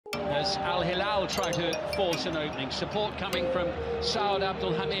As Al Hilal try to force an opening. Support coming from Saud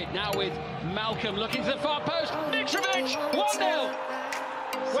Abdul Hamid. Now with Malcolm looking to the far post. Mitrovic, 1-0.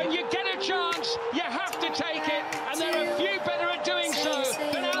 When you get a chance, you have to take it, and there are few better at doing so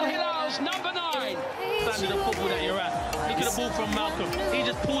than Al Hilal's number 9. Standard of football that you're at. Look at the ball from Malcolm. He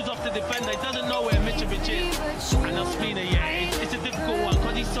just pulls off the defender. He doesn't know where Mitrovic is. And Ospina, yeah, it's a difficult one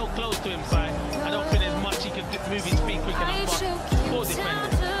because he's so close to him. So I don't think there's much he can move his feet quick enough. But poor defender.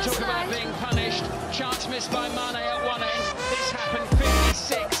 Talk about being punished. Chance missed by Mane at one end. This happened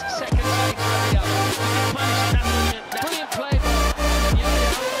 56 seconds later at the other. Brilliant play by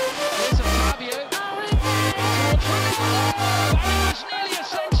Here's a Fabio. Towards Ronaldo. And it was nearly a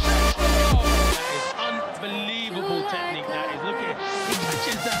sensational goal. That is unbelievable technique. That is. Look at it. He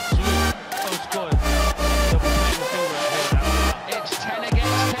catches that through. Oh, scores. It's 10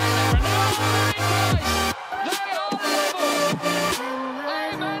 against 10. Ronaldo equalised. They are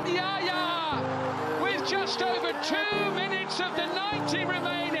level. With just over 2 minutes of the 90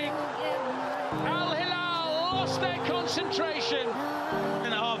 remaining, Al Hilal lost their concentration.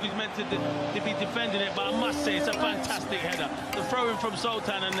 And a half he's meant to be defending it, but I must say it's a fantastic header. The throw-in from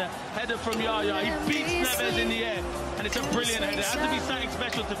Sultan and the header from Yaya. He beats Neves in the air, and it's a brilliant header. It has to be something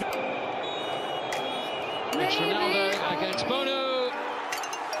special to be. It's Ronaldo against Bono,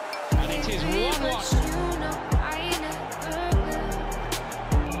 and it is 1-1.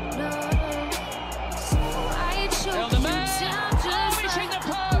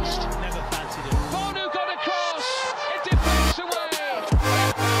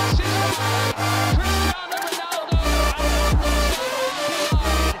 Cristiano, Ronaldo, and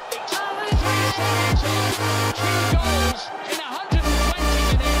 2 goals in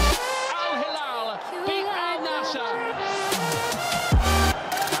 120 minutes. Al Hilal beat Al Nassr.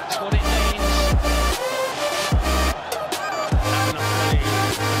 That's what it means.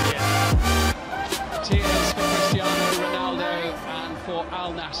 Tears for Cristiano Ronaldo and for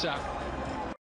Al Nassr.